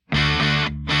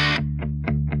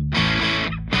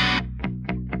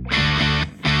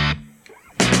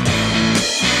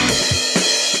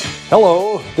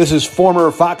Hello, this is former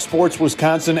Fox Sports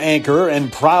Wisconsin anchor and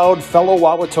proud fellow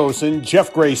Wauwatosan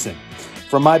Jeff Grayson.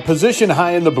 From my position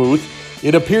high in the booth,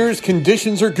 it appears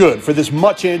conditions are good for this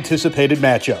much-anticipated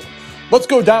matchup. Let's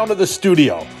go down to the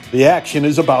studio. The action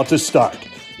is about to start.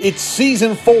 It's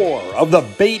Season 4 of the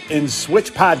Bait and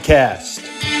Switch podcast.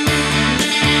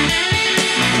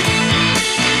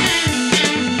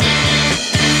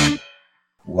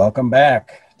 Welcome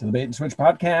back to the Bait and Switch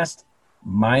podcast.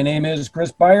 My name is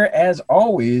Chris Beyer, as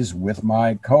always, with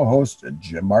my co-host,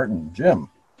 Jim Martin.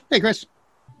 Jim. Hey, Chris.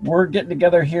 We're getting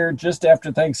together here just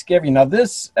after Thanksgiving. Now,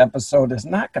 this episode is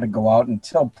not going to go out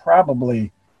until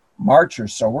probably March or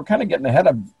so. We're kind of getting ahead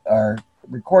of our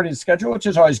recording schedule, which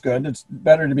is always good. It's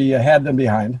better to be ahead than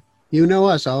behind. You know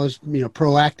us, always,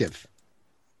 proactive.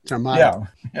 It's our motto.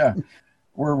 Yeah.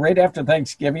 We're right after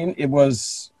Thanksgiving. It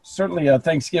was certainly a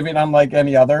Thanksgiving unlike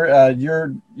any other.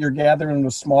 Your gathering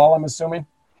was small, I'm assuming?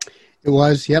 It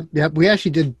was, yep. We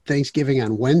actually did Thanksgiving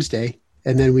on Wednesday,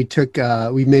 and then we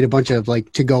made a bunch of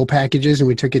to-go packages, and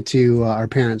we took it to our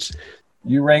parents.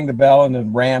 You rang the bell and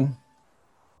then ran?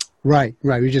 Right.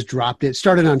 We just dropped it.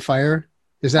 Started on fire.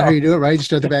 Is that how you do it, right? You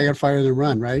start the bag on fire and then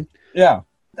run, right? Yeah.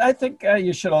 I think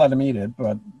you should have let them eat it,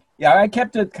 but yeah, I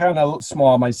kept it kind of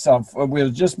small myself. It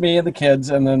was just me and the kids,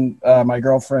 and then my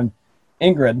girlfriend,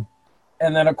 Ingrid.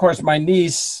 And then, of course, my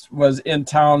niece was in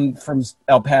town from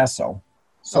El Paso.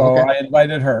 So I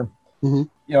invited her. Mm-hmm.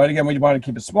 And again, we wanted to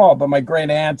keep it small. But my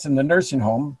great aunt's in the nursing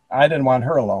home. I didn't want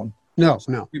her alone. No.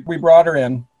 We brought her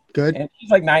in. Good. And she's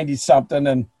like 90-something.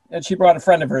 And she brought a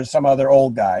friend of hers, some other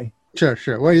old guy. Sure.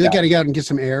 Well, you got to go out and get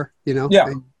some air,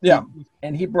 Yeah.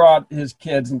 And he brought his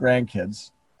kids and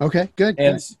grandkids. Okay, good.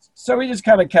 And so we just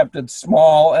kind of kept it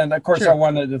small. And, of course, I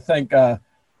wanted to thank the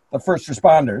first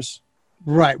responders.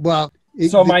 Right. Well,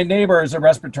 my neighbor is a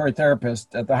respiratory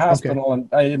therapist at the hospital, and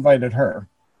I invited her.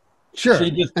 Sure.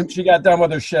 She got done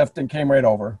with her shift and came right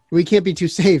over. We can't be too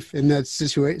safe in that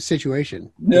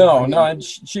situation. No. And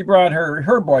she brought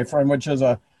her boyfriend, which is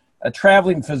a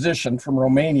traveling physician from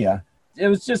Romania. It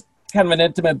was just kind of an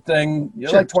intimate thing,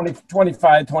 like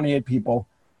 25, 28 people.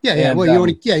 Yeah. And, well, you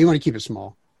want to keep it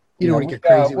small. You don't want to get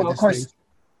crazy with this thing.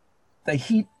 The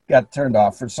heat got turned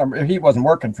off for he wasn't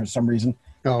working for some reason.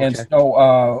 Oh, okay. And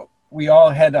so we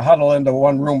all had to huddle into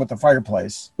one room with the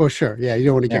fireplace. Well, sure. Yeah, you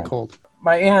don't want to get cold.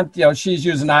 My aunt, she's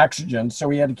using oxygen, so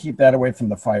we had to keep that away from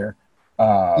the fire.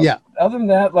 Other than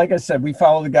that, like I said, we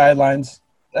follow the guidelines.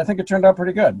 I think it turned out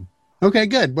pretty good. Okay,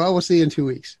 good. Well, we'll see you in 2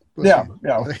 weeks. Yeah.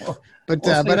 But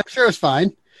I'm sure it's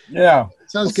fine. Yeah.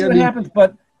 Sounds good. See what happens.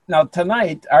 But now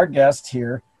tonight, our guest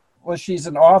here, she's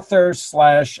an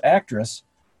author/actress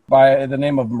by the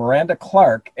name of Miranda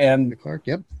Clark. And Clark,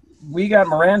 yep. We got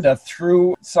Miranda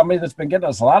through somebody that's been getting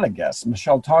us a lot of guests,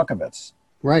 Michelle Tonkovitz.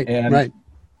 Right.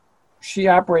 She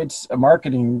operates a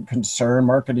marketing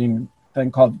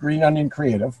thing called Green Onion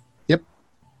Creative. Yep.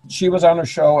 She was on her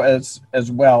show as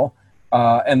well,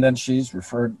 and then she's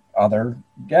referred other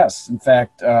guests. In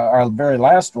fact, our very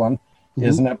last one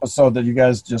is an episode that you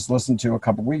guys just listened to a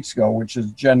couple weeks ago, which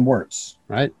is Jen Wertz,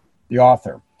 right, the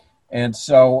author. And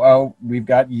so we've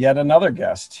got yet another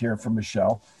guest here from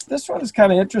Michelle. This one is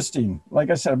kind of interesting. Like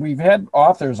I said, we've had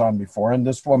authors on before, and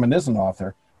this woman is an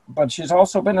author, but she's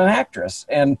also been an actress.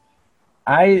 And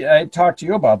I talked to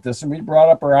you about this, and we brought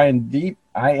up her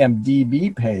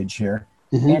IMDb page here,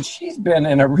 and she's been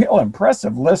in a real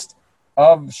impressive list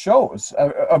of shows,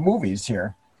 of movies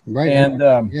here. Right. And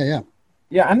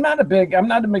yeah, I'm not a big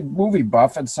movie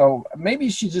buff, and so maybe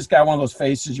she just got one of those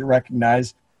faces you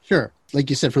recognize. Sure. Like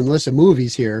you said, from the list of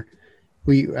movies here,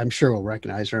 I'm sure we'll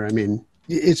recognize her. I mean,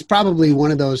 it's probably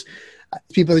one of those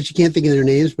people that you can't think of their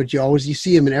names, but you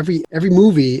see them in every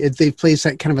movie. They play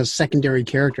kind of a secondary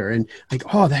character, and like,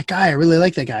 oh, that guy, I really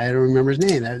like that guy. I don't remember his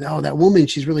name. That woman,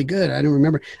 she's really good. I don't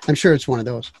remember. I'm sure it's one of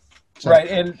those. So. Right,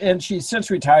 and she's since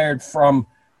retired from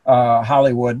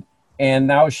Hollywood, and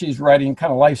now she's writing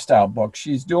kind of lifestyle books.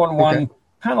 She's doing one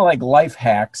kind of like life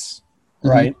hacks,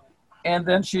 right? And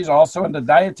then she's also into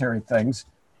dietary things.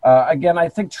 Again, I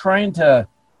think trying to,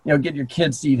 get your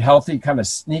kids to eat healthy, kind of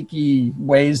sneaky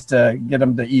ways to get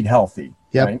them to eat healthy.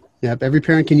 Yep. Right? Yep. Every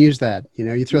parent can use that.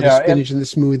 You throw the spinach in the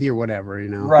smoothie or whatever,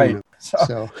 Right.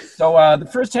 So the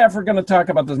first half, we're going to talk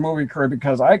about this movie career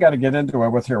because I got to get into it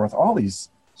with her with all these.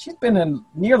 She's been in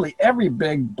nearly every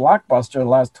big blockbuster the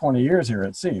last 20 years here,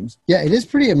 it seems. Yeah, it is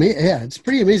pretty amazing. Yeah, it's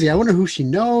pretty amazing. I wonder who she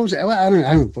knows. I don't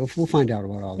know. We'll find out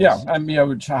about all this. Yeah,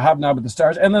 hobnob with the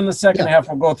stars. And then the second half,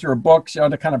 we'll go through her books,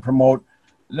 to kind of promote.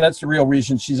 That's the real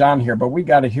reason she's on here. But we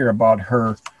got to hear about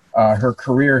her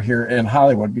career here in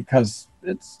Hollywood because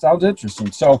it sounds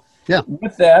interesting. So Yeah.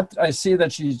 With that, I see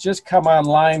that she's just come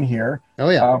online here. Oh,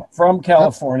 yeah. From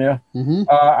California. Mm-hmm.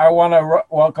 I want to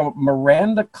welcome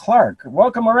Miranda Clark.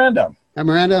 Welcome, Miranda. Hi,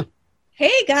 Miranda.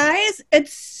 Hey guys,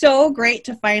 it's so great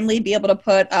to finally be able to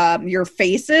put your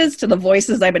faces to the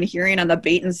voices I've been hearing on the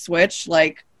bait and switch.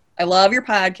 Like, I love your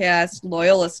podcast,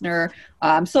 loyal listener.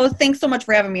 So thanks so much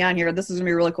for having me on here. This is gonna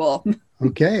be really cool.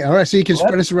 Okay. All right. So you can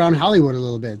spread us around Hollywood a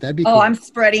little bit. That'd be cool. Oh, I'm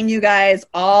spreading you guys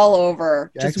all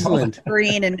over. Excellent. Just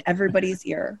whispering in everybody's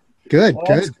ear. Good. Well,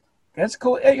 good. That's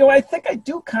cool. I think I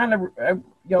do kind of,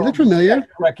 You look familiar.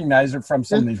 recognize her from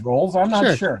some of these roles. I'm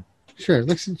not sure. Sure.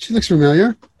 She looks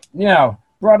familiar. Yeah.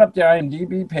 Brought up the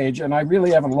IMDb page, and I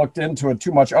really haven't looked into it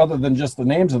too much other than just the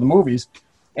names of the movies.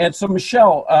 And so,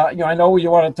 Michelle, I know you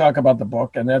want to talk about the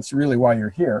book, and that's really why you're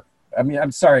here. I mean,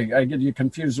 I'm sorry, I get you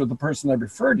confused with the person that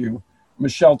referred you,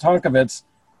 Michelle Tonkovitz.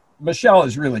 Michelle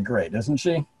is really great, isn't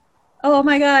she? Oh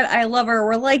my God, I love her.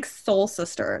 We're like soul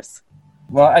sisters.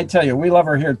 Well, I tell you, we love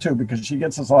her here too because she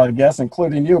gets us a lot of guests,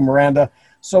 including you, Miranda.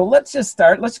 So let's just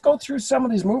start. Let's go through some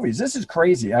of these movies. This is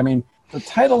crazy. I mean, the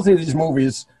titles of these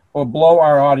movies will blow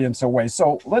our audience away.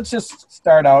 So let's just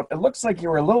start out. It looks like you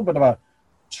were a little bit of a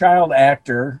child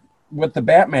actor with the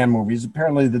Batman movies,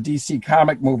 apparently the DC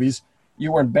comic movies.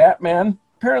 You were in Batman.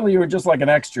 Apparently you were just like an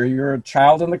extra. You were a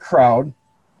child in the crowd.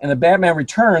 And the Batman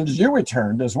Returns, you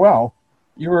returned as well.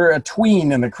 You were a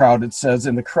tween in the crowd, it says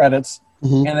in the credits.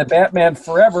 Mm-hmm. And the Batman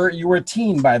Forever, you were a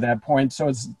teen by that point, so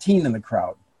it's teen in the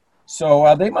crowd.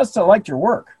 So they must have liked your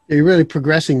work. You're really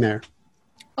progressing there.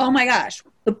 Oh my gosh.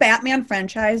 The Batman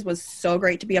franchise was so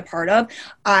great to be a part of.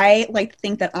 I like to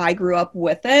think that I grew up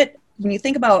with it. When you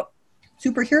think about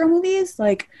superhero movies,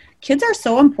 like kids are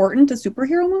so important to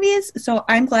superhero movies. So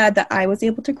I'm glad that I was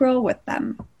able to grow with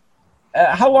them.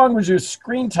 How long was your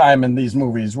screen time in these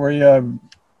movies? Were you on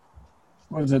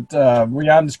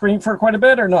the screen for quite a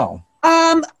bit or no?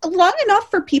 Long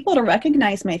enough for people to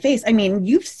recognize my face. I mean,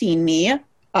 you've seen me,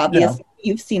 obviously.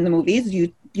 Yeah. You've seen the movies.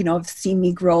 You have seen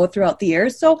me grow throughout the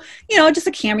years. So, just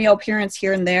a cameo appearance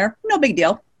here and there. No big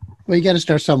deal. Well, you got to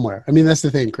start somewhere. I mean, that's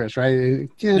the thing, Chris, right?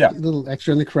 Yeah. A little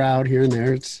extra in the crowd here and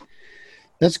there.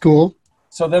 That's cool.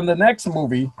 So then the next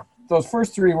movie, those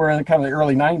first three were in kind of the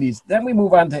early 90s. Then we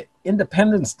move on to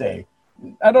Independence Day.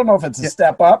 I don't know if it's a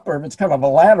step up or if it's kind of a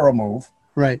lateral move.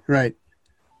 Right.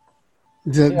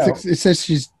 It says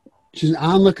she's an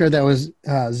onlooker that was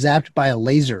zapped by a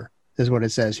laser, is what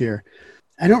it says here.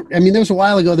 That was a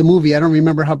while ago, the movie. I don't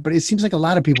remember how, but it seems like a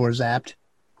lot of people are zapped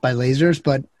by lasers,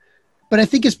 but I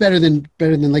think it's better than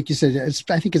like you said.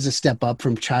 I think it's a step up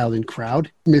from child and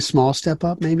crowd. A small step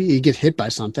up, maybe. You get hit by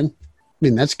something. I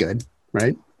mean, that's good,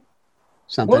 right?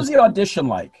 Something. What was the audition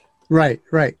like? Right.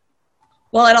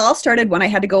 Well, it all started when I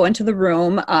had to go into the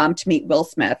room to meet Will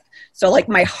Smith. So, like,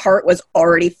 my heart was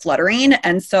already fluttering.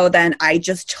 And so then I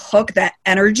just took that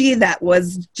energy that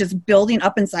was just building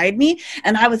up inside me.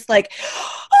 And I was like,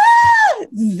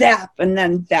 zap. And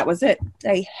then that was it.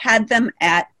 I had them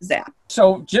at zap.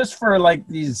 So just for, like,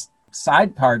 these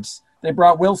side parts, they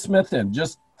brought Will Smith in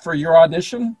just for your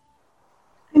audition?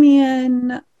 I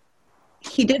mean,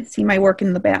 he did see my work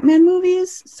in the Batman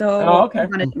movies. So he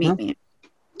wanted to meet me.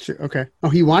 Sure, okay. Oh,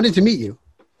 he wanted to meet you.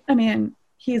 I mean,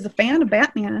 he's a fan of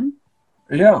Batman.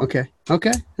 Yeah. Okay. All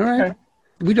right. Okay.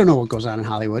 We don't know what goes on in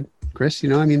Hollywood, Chris.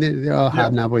 They all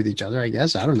hobnob with each other, I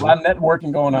guess. I don't know. A lot of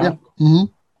networking going on. Yeah. Mm-hmm.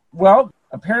 Well,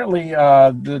 apparently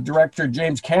the director,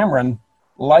 James Cameron,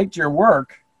 liked your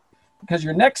work because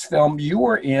your next film, you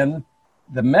were in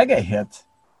the mega hit,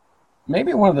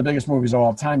 maybe one of the biggest movies of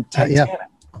all time, Titanic.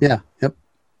 Yep.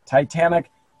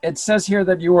 Titanic. It says here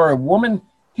that you were a woman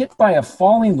hit by a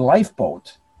falling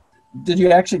lifeboat. Did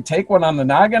you actually take one on the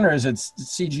noggin, or is it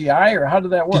CGI, or how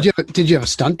did that work? Did you have a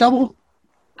stunt double?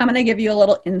 I'm going to give you a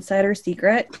little insider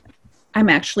secret. I'm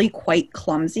actually quite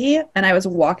clumsy, and I was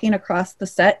walking across the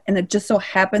set, and it just so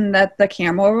happened that the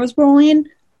camera was rolling,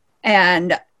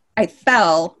 and I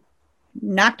fell,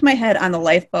 knocked my head on the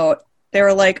lifeboat. They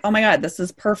were like, oh my God, this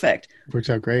is perfect. Works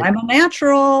out great. I'm a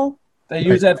natural. They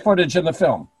use that footage in the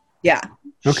film. Yeah.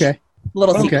 Okay.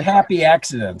 Happy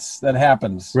accidents that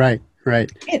happens. Right.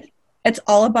 It's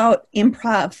all about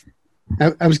improv.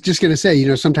 I was just going to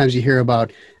say, sometimes you hear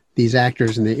about these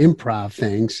actors and the improv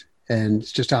things, and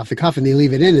it's just off the cuff, and they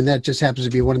leave it in, and that just happens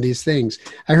to be one of these things.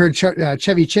 I heard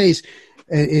Chevy Chase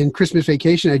in Christmas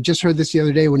Vacation. I just heard this the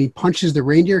other day. When he punches the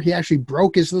reindeer, he actually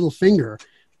broke his little finger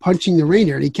punching the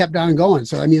reindeer, and he kept on going.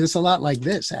 So, it's a lot like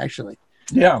this, actually.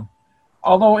 Yeah.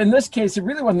 Although in this case, it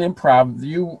really wasn't improv.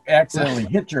 You accidentally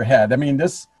hit your head.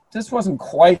 This wasn't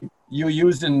quite you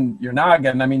used in your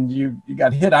noggin. You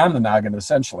got hit on the noggin,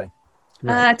 essentially.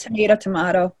 Right.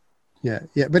 Tomato. Yeah.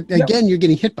 But again, you're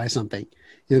getting hit by something.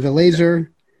 You know, the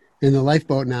laser and the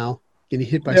lifeboat now getting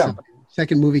hit by something.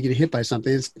 Second movie getting hit by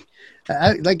something. It's,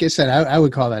 like I said, I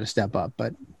would call that a step up.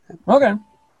 But okay.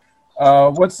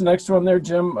 What's the next one there,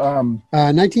 Jim?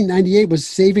 1998 was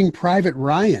Saving Private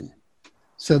Ryan.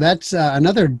 So that's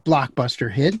another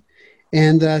blockbuster hit.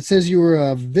 And it says you were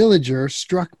a villager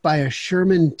struck by a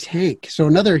Sherman tank. So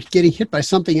another getting hit by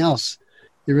something else.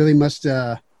 You really must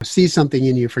see something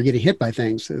in you for getting hit by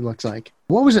things, it looks like.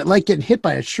 What was it like getting hit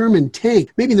by a Sherman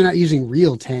tank? Maybe they're not using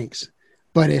real tanks,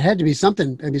 but it had to be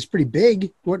something. I mean, it's pretty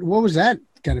big. What was that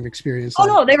kind of experience like?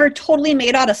 No, they were totally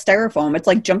made out of styrofoam. It's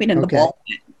like jumping in the ball.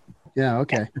 Yeah,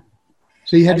 okay.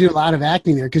 So you had to do a lot of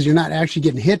acting there because you're not actually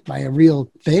getting hit by a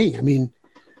real thing. I mean,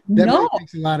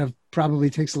 that probably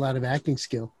takes a lot of acting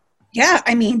skill. Yeah,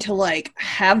 I mean, to like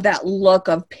have that look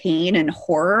of pain and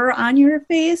horror on your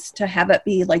face, to have it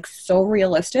be like so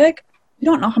realistic. You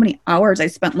don't know how many hours I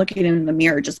spent looking in the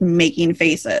mirror just making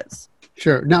faces.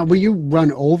 Sure. Now, were you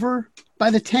run over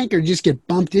by the tank or just get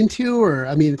bumped into? Or,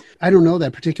 I mean, I don't know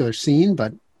that particular scene,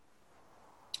 but.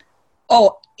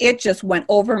 Oh, it just went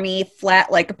over me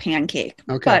flat like a pancake.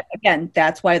 Okay. But again,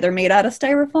 that's why they're made out of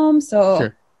styrofoam. So,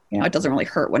 sure. It doesn't really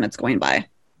hurt when it's going by.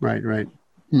 Right.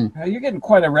 You're getting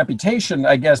quite a reputation,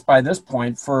 I guess, by this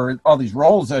point for all these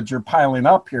roles that you're piling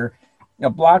up here.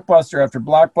 Blockbuster after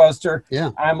blockbuster.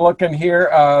 Yeah. I'm looking here,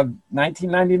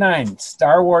 1999,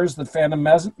 Star Wars, The Phantom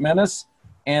Menace,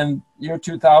 and year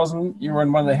 2000, you were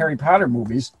in one of the Harry Potter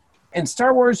movies. In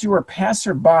Star Wars, you were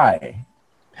passerby.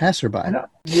 Passerby.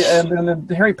 Yeah, and then in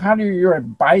Harry Potter, you're a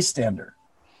bystander.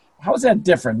 How is that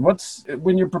different?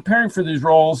 When you're preparing for these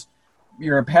roles,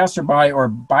 you're a passerby or a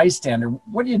bystander.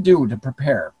 What do you do to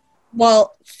prepare?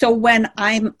 Well, so when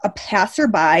I'm a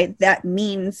passerby, that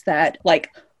means that like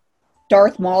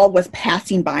Darth Maul was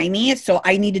passing by me. So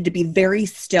I needed to be very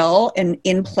still and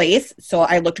in place. So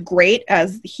I looked great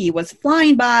as he was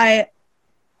flying by.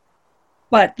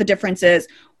 But the difference is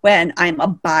when I'm a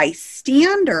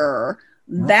bystander,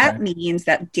 that means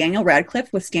that Daniel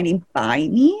Radcliffe was standing by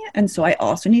me. And so I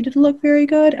also needed to look very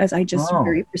good as I just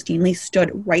very pristinely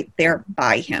stood right there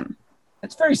by him.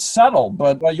 It's very subtle,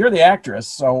 but you're the actress,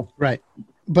 so. Right.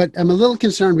 But I'm a little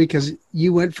concerned because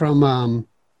you went from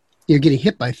you're getting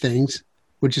hit by things,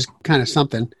 which is kind of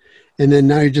something. And then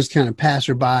now you're just kind of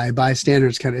passerby, bystander.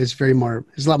 It's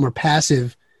a lot more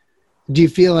passive. Do you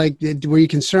feel like, were you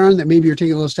concerned that maybe you're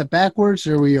taking a little step backwards,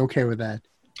 or were you okay with that?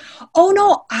 Oh,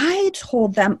 no, I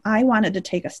told them I wanted to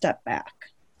take a step back.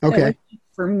 Okay.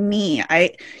 For me,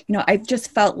 I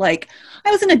just felt like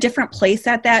I was in a different place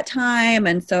at that time.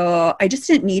 And so I just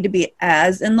didn't need to be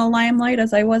as in the limelight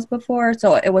as I was before.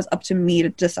 So it was up to me to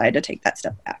decide to take that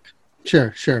step back.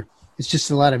 Sure. It's just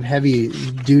a lot of heavy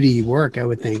duty work, I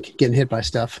would think, getting hit by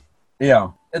stuff.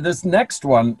 Yeah. This next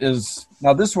one is,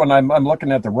 now this one, I'm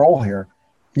looking at the role here.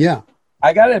 Yeah.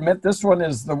 I got to admit, this one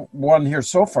is the one here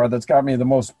so far that's got me the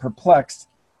most perplexed,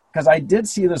 because I did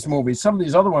see this movie. Some of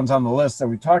these other ones on the list that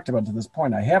we talked about to this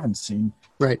point, I haven't seen.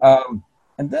 Right.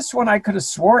 And this one, I could have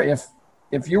swore if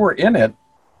you were in it,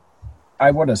 I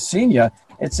would have seen you.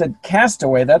 It said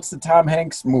Castaway. That's the Tom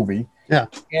Hanks movie. Yeah.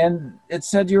 And it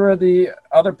said you were the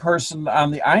other person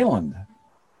on the island.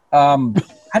 I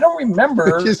don't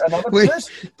remember another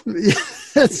person.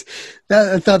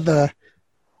 I thought the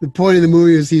point of the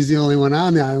movie is he's the only one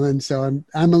on the island, so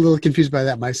I'm a little confused by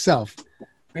that myself.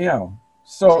 Yeah.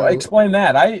 So explain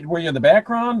that. Were you in the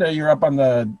background, or you're up on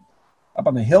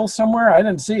the hill somewhere? I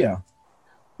didn't see you.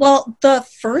 Well, the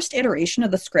first iteration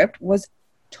of the script was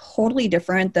totally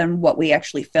different than what we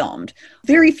actually filmed.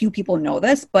 Very few people know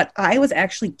this, but I was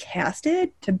actually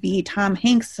casted to be Tom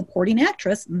Hanks' supporting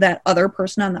actress, that other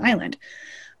person on the island.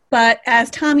 But as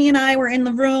Tommy and I were in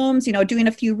the rooms, doing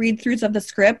a few read-throughs of the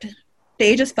script,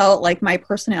 they just felt like my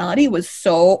personality was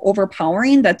so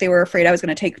overpowering that they were afraid I was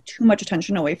going to take too much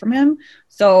attention away from him.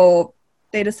 So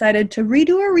they decided to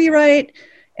redo a rewrite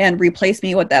and replace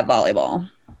me with that volleyball.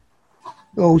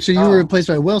 Oh, so you were replaced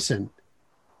by Wilson.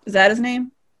 Is that his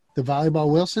name? The volleyball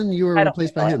Wilson? You were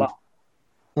replaced by him.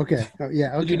 Okay. Oh,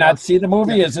 yeah. Okay. Did you not see the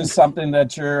movie? Yeah. Is this something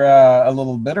that you're a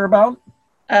little bitter about?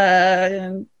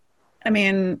 I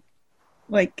mean,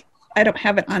 like, I don't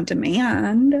have it on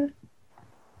demand.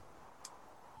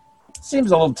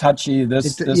 Seems a little touchy,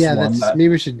 this one. Maybe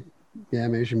we should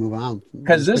move on.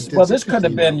 Because this could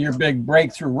have been your big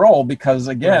breakthrough role, because,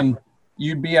 again,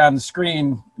 you'd be on the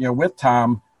screen, with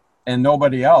Tom and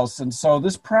nobody else. And so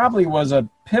this probably was a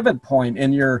pivot point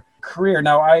in your career.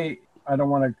 Now, I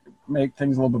don't want to make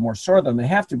things a little bit more sore than they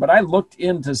have to, but I looked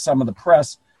into some of the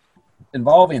press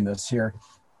involving this here.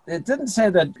 It didn't say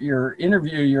that your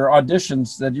interview, your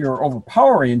auditions, that you're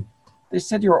overpowering. they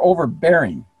said you were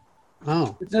overbearing.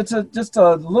 Oh, It's just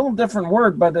a little different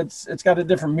word, but it's got a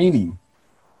different meaning.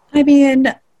 I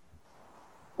mean,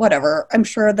 whatever. I'm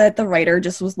sure that the writer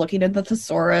just was looking at the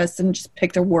thesaurus and just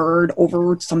picked a word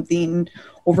over something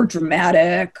over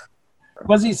dramatic.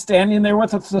 Was he standing there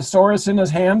with a thesaurus in his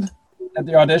hand at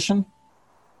the audition?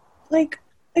 Like,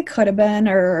 it could have been,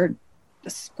 or the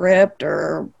script,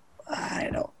 or I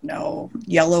don't know,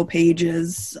 yellow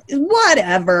pages,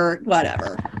 whatever.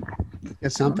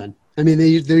 it's something. I mean,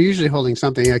 they're usually holding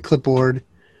something, a clipboard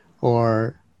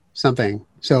or something.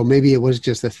 So maybe it was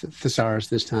just the thesaurus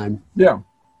this time. Yeah.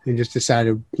 They just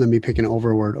decided, let me pick an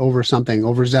overword, over something,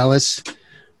 overzealous,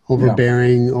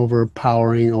 overbearing,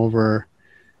 overpowering, over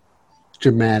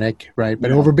dramatic, right?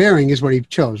 But overbearing is what he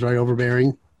chose, right?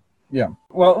 Overbearing. Yeah.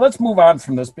 Well, let's move on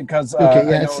from this because I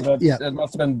know that it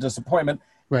must have been a disappointment.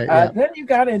 Right. Then you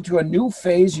got into a new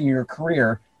phase in your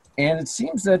career, and it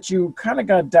seems that you kind of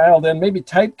got dialed in, maybe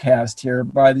typecast here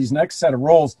by these next set of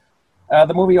roles.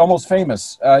 The movie Almost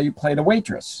Famous, you played a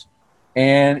waitress.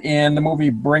 And in the movie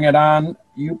Bring It On,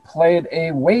 you played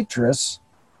a waitress.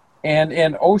 And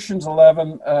in Ocean's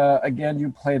 11, again,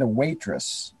 you played a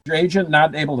waitress. Your agent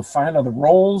not able to find other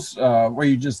roles? Were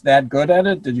you just that good at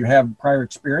it? Did you have prior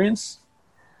experience?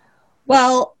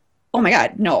 Well, oh my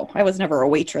God, no, I was never a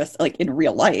waitress, like in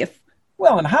real life.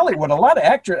 Well, in Hollywood, a lot of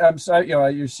actors, I'm sorry,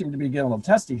 you seem to be getting a little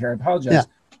testy here. I apologize. Yeah.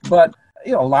 But,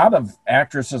 a lot of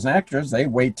actresses and actors, they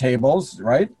wait tables,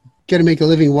 right? Got to make a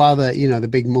living while the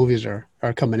big movies are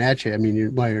coming at you. I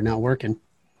mean, while you're not working.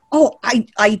 Oh,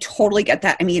 I totally get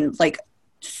that. I mean, like,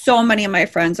 so many of my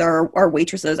friends are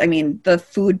waitresses. I mean, the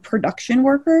food production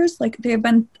workers, like, they've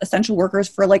been essential workers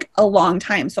for like a long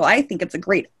time. So I think it's a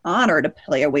great honor to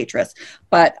play a waitress.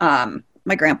 But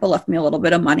my grandpa left me a little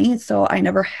bit of money, so I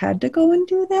never had to go and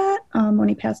do that when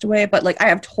he passed away. But like, I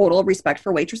have total respect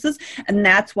for waitresses, and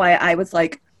that's why I was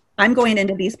like, I'm going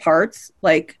into these parts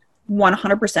like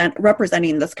 100%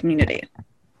 representing this community.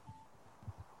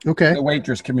 Okay. The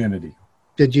waitress community.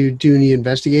 Did you do any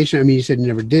investigation? I mean, you said you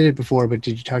never did it before, but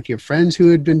did you talk to your friends who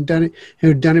had done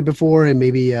it before, and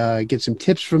maybe get some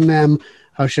tips from them?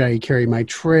 How should I carry my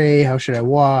tray? How should I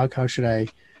walk? How should I?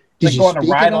 Did you go on a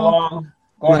ride along?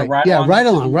 Ride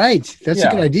along. Right. That's a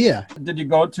good idea. Did you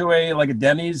go to a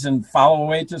Denny's and follow a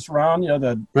waitress around?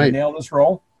 To nail this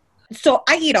role. So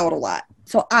I eat out a lot.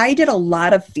 So I did a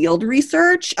lot of field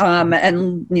research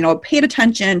and, paid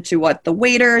attention to what the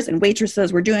waiters and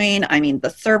waitresses were doing. I mean,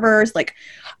 the servers, like,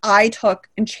 I took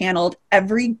and channeled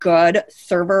every good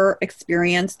server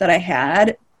experience that I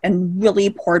had and really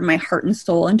poured my heart and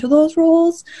soul into those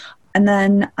roles. And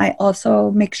then I also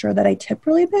make sure that I tip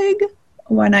really big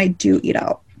when I do eat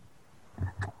out.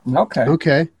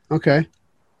 Okay.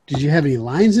 Did you have any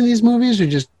lines in these movies, or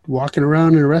just walking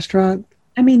around in a restaurant?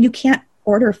 I mean, you can't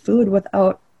order food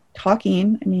without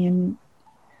talking. I mean,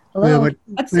 hello. Yeah,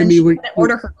 she couldn't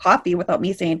order her coffee without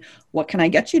me saying, "What can I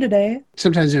get you today?"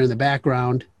 Sometimes they're in the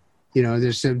background.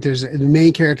 There's the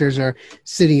main characters are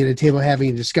sitting at a table having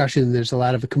a discussion. There's a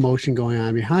lot of a commotion going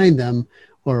on behind them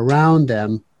or around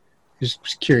them.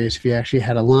 Just curious if you actually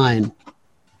had a line.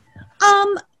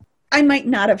 I might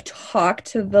not have talked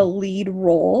to the lead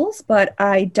roles, but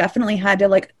I definitely had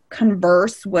to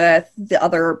converse with the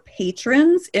other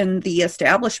patrons in the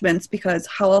establishments, because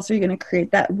how else are you going to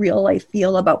create that real life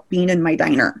feel about being in my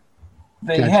diner?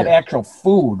 They had actual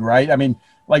food, right? I mean,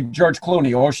 like George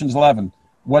Clooney, Ocean's 11.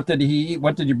 What did he eat?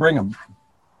 What did you bring him?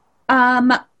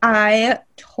 I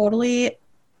totally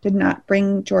did not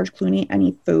bring George Clooney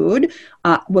any food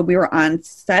when we were on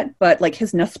set, but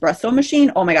his Nespresso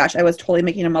machine, oh my gosh, I was totally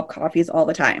making him up coffees all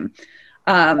the time.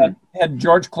 Had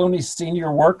George Clooney seen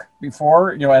your work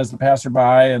before, as the passerby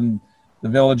and the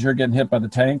villager getting hit by the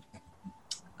tank?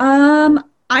 I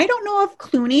don't know if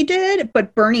Clooney did,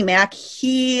 but Bernie Mac,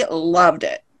 he loved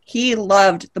it. He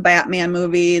loved the Batman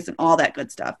movies and all that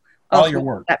good stuff. All your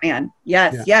work. Batman.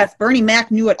 Yes. Bernie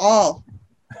Mac knew it all.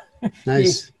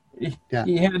 Nice.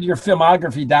 He had your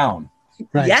filmography down.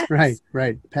 Right, yes.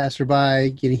 right. Passerby,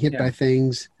 getting hit by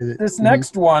things. This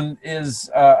next one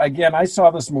is, again, I saw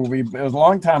this movie. It was a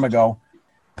long time ago.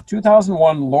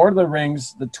 2001, Lord of the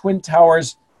Rings, The Twin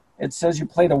Towers. It says you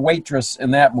played a waitress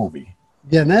in that movie.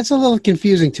 Yeah, and that's a little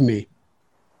confusing to me.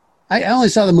 I only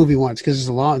saw the movie once because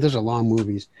those are long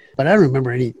movies. But I don't remember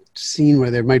any scene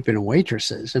where there might have been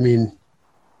waitresses. I mean,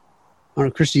 I don't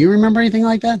know, Chris, do you remember anything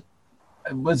like that?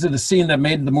 Was it a scene that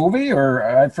made the movie, or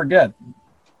I forget?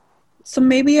 So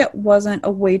maybe it wasn't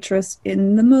a waitress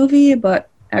in the movie, but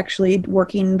actually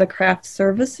working the craft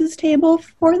services table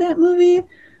for that movie.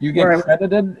 You get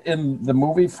credited in the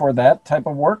movie for that type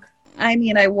of work? I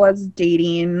mean, I was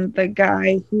dating the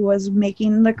guy who was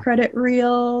making the credit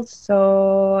reel,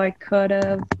 so I could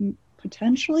have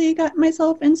potentially got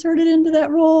myself inserted into that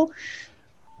role.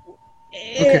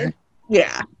 Okay.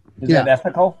 Yeah. Is that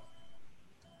ethical?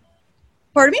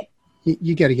 Pardon me?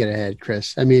 You got to get ahead,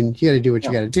 Chris. I mean, you got to do what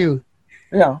you got to do.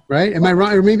 Yeah. Right? Am I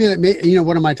wrong? Or maybe,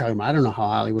 what am I talking about? I don't know how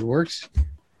Hollywood works.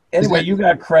 Anyway, you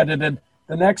got credited.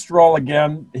 The next role,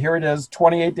 again, here it is,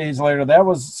 28 Days Later. That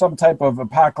was some type of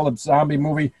apocalypse zombie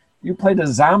movie. You played a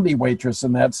zombie waitress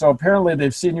in that. So apparently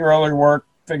they've seen your earlier work,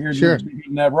 figured you'd be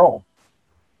in that role.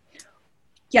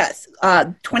 Yes.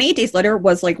 28 Days Later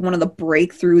was like one of the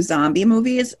breakthrough zombie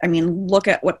movies. I mean, look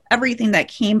at everything that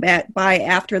came by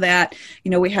after that.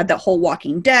 You know, we had that whole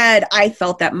Walking Dead. I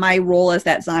felt that my role as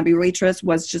that zombie waitress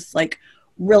was just like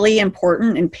really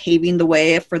important in paving the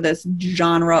way for this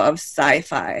genre of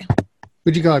sci-fi.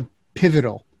 Would you call it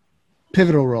pivotal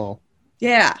role?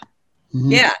 Yeah. Mm-hmm.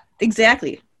 Yeah,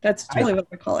 exactly. That's totally what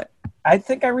I call it. I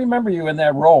think I remember you in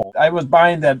that role. I was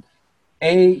buying that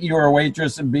A, you were a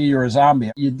waitress, and B, you were a zombie.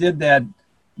 You did that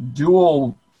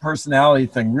dual personality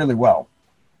thing really well.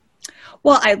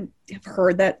 Well, I have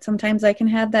heard that sometimes I can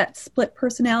have that split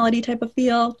personality type of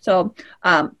feel. So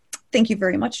thank you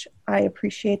very much. I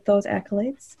appreciate those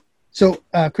accolades. So,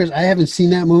 Chris, I haven't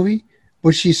seen that movie.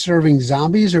 Was she serving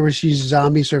zombies or was she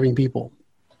zombie serving people?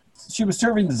 She was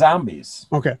serving the zombies.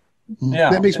 Okay. Yeah.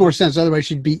 That makes more sense. Otherwise,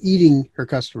 she'd be eating her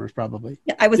customers probably.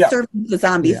 Yeah, I was serving the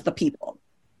zombies, the people.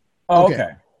 Oh,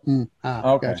 okay. Okay.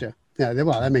 Okay. Gotcha. Yeah,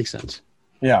 well, that makes sense.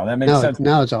 Yeah, that makes sense.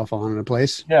 Now it's all falling into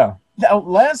place. Yeah. Now,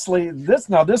 lastly, this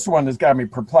one has got me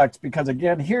perplexed because,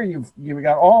 again, here you've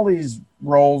got all these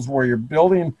roles where you're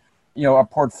building, a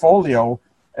portfolio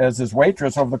as this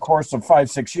waitress over the course of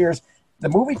 5-6 years. The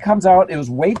movie comes out, it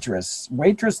was Waitress,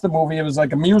 the movie. It was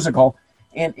like a musical.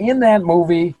 And in that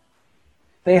movie,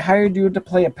 they hired you to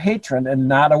play a patron and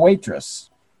not a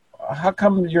waitress. How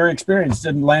come your experience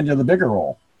didn't land you the bigger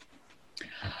role?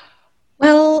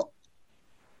 Well,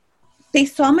 they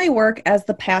saw my work as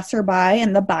the passerby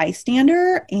and the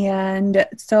bystander. And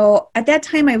so at that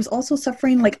time, I was also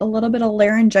suffering like a little bit of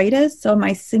laryngitis. So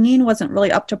my singing wasn't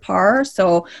really up to par.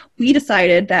 So we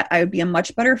decided that I would be a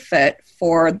much better fit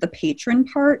for the patron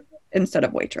part instead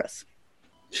of waitress.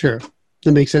 Sure.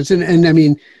 That makes sense. And I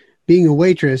mean, being a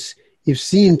waitress, you've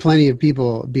seen plenty of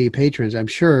people be patrons. I'm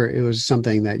sure it was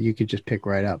something that you could just pick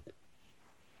right up.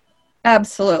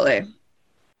 Absolutely.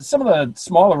 Some of the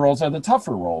smaller roles are the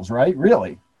tougher roles, right?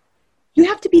 Really? You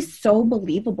have to be so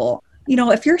believable.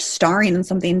 If you're starring in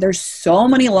something, there's so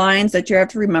many lines that you have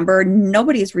to remember.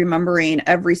 Nobody's remembering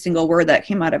every single word that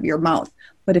came out of your mouth.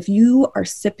 But if you are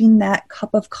sipping that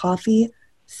cup of coffee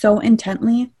so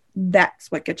intently, that's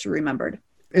what gets you remembered.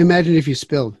 Imagine if you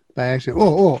spilled by accident.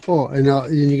 And you're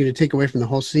going to take away from the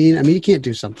whole scene. I mean, you can't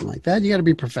do something like that. You got to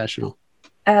be professional.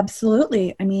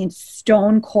 Absolutely. I mean,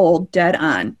 stone cold, dead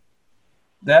on.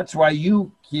 That's why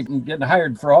you keep getting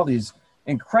hired for all these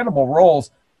incredible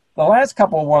roles. The last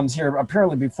couple of ones here,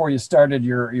 apparently before you started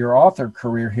your author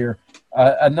career here,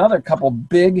 another couple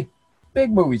big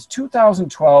movies.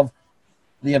 2012,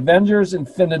 The Avengers: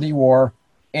 Infinity War,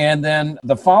 and then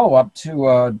the follow-up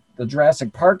to the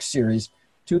Jurassic Park series,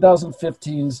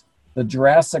 2015's The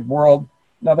Jurassic World.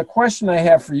 Now, the question I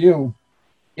have for you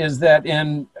is that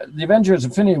in The Avengers: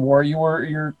 Infinity War,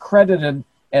 you're credited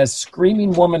as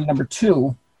Screaming Woman number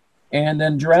 2, and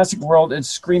then Jurassic World is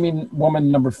Screaming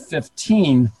Woman number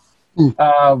 15.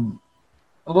 A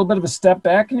little bit of a step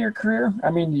back in your career. I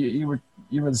mean, you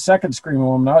were the second Screaming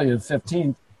Woman, now you're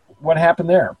 15th. What happened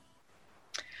there?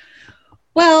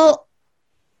 Well,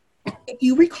 if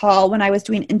you recall, when I was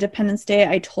doing Independence Day,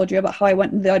 I told you about how I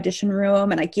went in the audition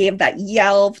room and I gave that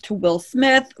yell to Will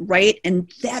Smith, right?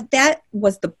 And that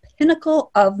was the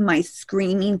pinnacle of my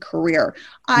screaming career.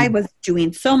 I was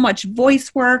doing so much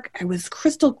voice work. I was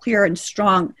crystal clear and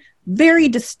strong, very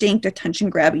distinct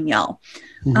attention-grabbing yell.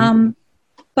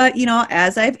 But,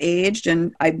 as I've aged,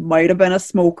 and I might have been a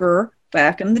smoker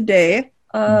back in the day,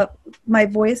 my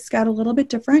voice got a little bit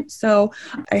different. So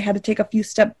I had to take a few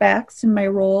step backs in my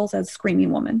roles as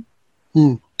Screaming Woman.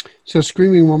 So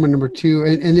Screaming Woman number 2,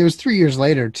 and it was 3 years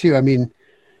later too. I mean,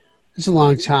 it's a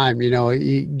long time.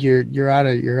 You're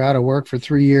out of work for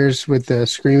 3 years with the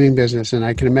screaming business, and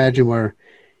I can imagine where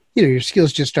your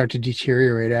skills just start to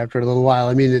deteriorate after a little while.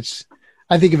 I mean,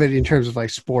 I think of it in terms of like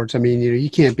sports. I mean, you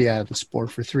can't be out of the sport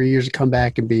for 3 years and come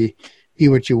back and be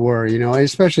what you were.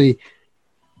 Especially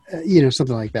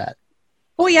something like that.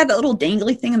 Oh yeah, that little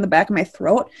dangly thing in the back of my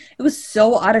throat. It was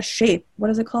so out of shape. What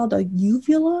is it called? A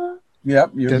uvula?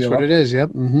 Yep, that's what it is. Yep.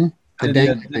 Mm-hmm.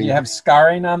 Did you have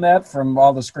scarring on that from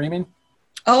all the screaming?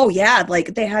 Oh yeah,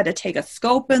 like they had to take a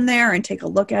scope in there and take a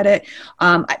look at it.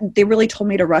 They really told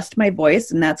me to rest my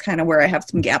voice, and that's kind of where I have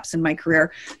some gaps in my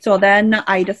career. So then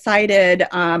I decided,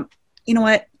 you know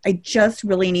what? I just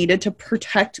really needed to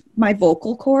protect my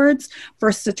vocal cords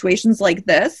for situations like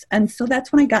this, and so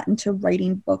that's when I got into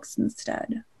writing books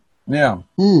instead. Yeah.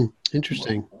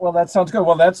 Interesting. Well, that sounds good.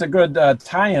 Well, that's a good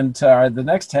tie-in to the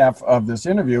next half of this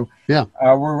interview. Yeah.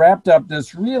 We're wrapped up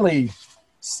this really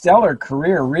stellar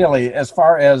career, really, as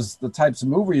far as the types of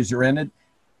movies you're in.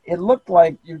 It looked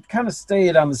like you kind of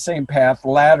stayed on the same path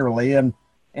laterally, and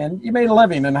you made a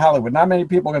living in Hollywood. Not many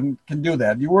people can do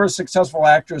that. You were a successful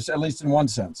actress, at least in one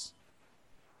sense.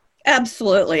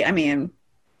 Absolutely. I mean,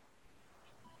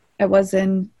 I was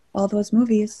in all those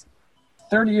movies.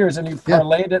 30 years, and you've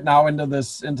parlayed it now into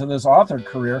this author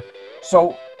career.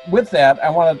 So with that, I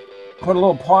want to put a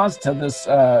little pause to this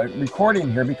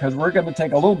recording here, because we're going to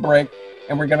take a little break,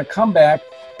 and we're going to come back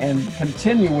and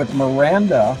continue with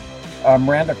Miranda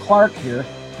Clark here,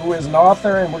 who is an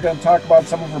author, and we're going to talk about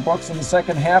some of her books in the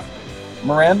second half.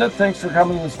 Miranda, thanks for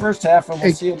coming in this first half, and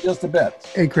we'll see you in just a bit.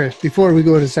 Hey, Chris, before we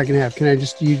go to the second half, can I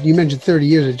just, you mentioned 30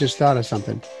 years, I just thought of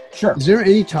something. Sure. Is there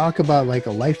any talk about like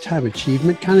a lifetime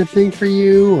achievement kind of thing for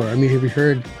you? Or, I mean, have you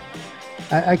heard,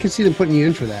 I could see them putting you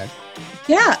in for that.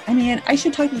 Yeah, I mean, I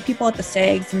should talk to the people at the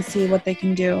SAGs and see what they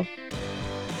can do.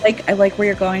 I like where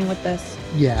you're going with this.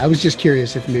 Yeah, I was just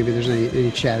curious if maybe there's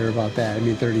any chatter about that. I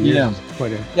mean, 30 years is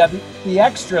quite a... Yeah, the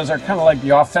extras are kind of like the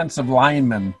offensive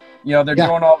linemen. You know, they're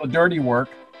doing all the dirty work.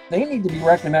 They need to be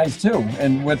recognized too.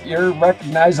 And with your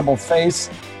recognizable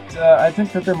face, I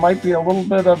think that there might be a little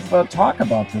bit of talk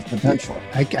about this potentially.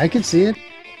 I could see it.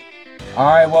 All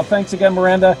right, well, thanks again,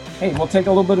 Miranda. Hey, we'll take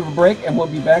a little bit of a break, and we'll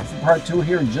be back for part 2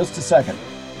 here in just a second.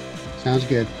 Sounds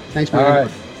good. Thanks, Miranda. All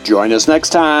right. Join us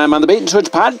next time on the Bait and Switch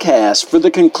podcast for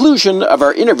the conclusion of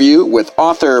our interview with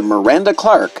author Miranda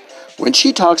Clark, when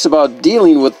she talks about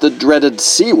dealing with the dreaded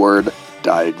C word,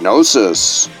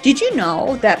 diagnosis. Did you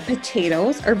know that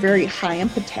potatoes are very high in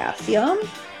potassium,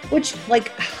 which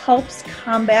helps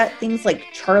combat things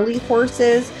like Charlie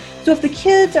horses? So if the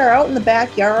kids are out in the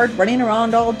backyard running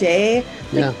around all day,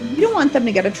 you don't want them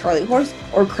to get a Charlie horse.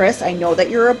 Or Chris, I know that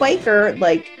you're a biker.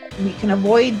 We can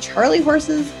avoid Charlie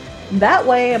horses that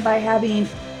way by having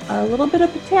a little bit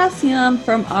of potassium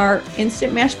from our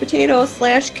instant mashed potatoes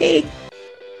 / cake.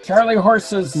 Charlie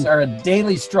horses are a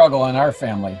daily struggle in our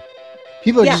family.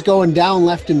 People are just going down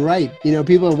left and right. You know,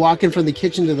 people are walking from the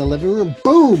kitchen to the living room.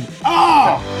 Boom!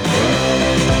 Oh!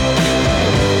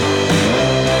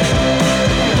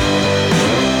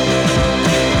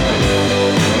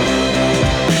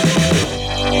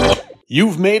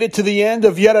 You've made it to the end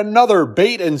of yet another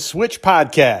Bait and Switch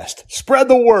podcast. Spread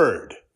the word.